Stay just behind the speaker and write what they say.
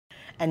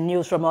And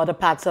news from other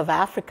parts of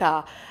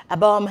Africa. A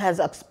bomb has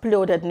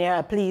exploded near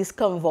a police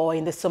convoy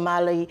in the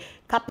Somali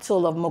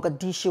capital of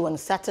Mogadishu on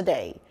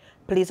Saturday.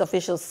 Police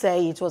officials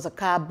say it was a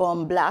car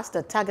bomb blast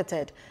that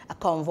targeted a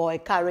convoy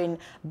carrying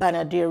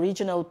Banadir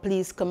Regional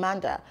Police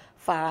Commander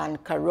Farhan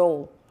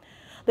Karol.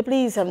 The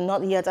police have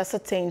not yet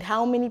ascertained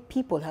how many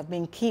people have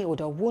been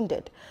killed or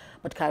wounded,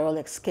 but Karol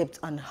escaped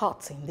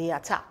unhurt in the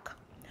attack.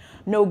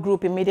 No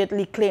group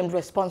immediately claimed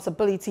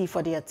responsibility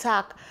for the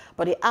attack,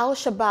 but the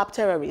Al-Shabaab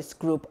terrorist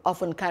group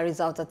often carries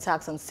out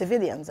attacks on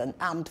civilians and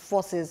armed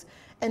forces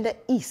in the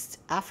East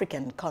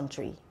African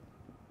country.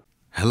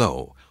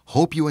 Hello,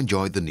 hope you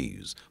enjoyed the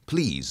news.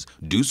 Please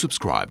do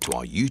subscribe to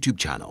our YouTube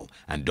channel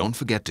and don't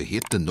forget to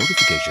hit the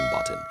notification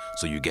button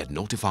so you get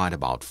notified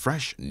about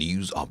fresh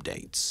news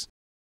updates.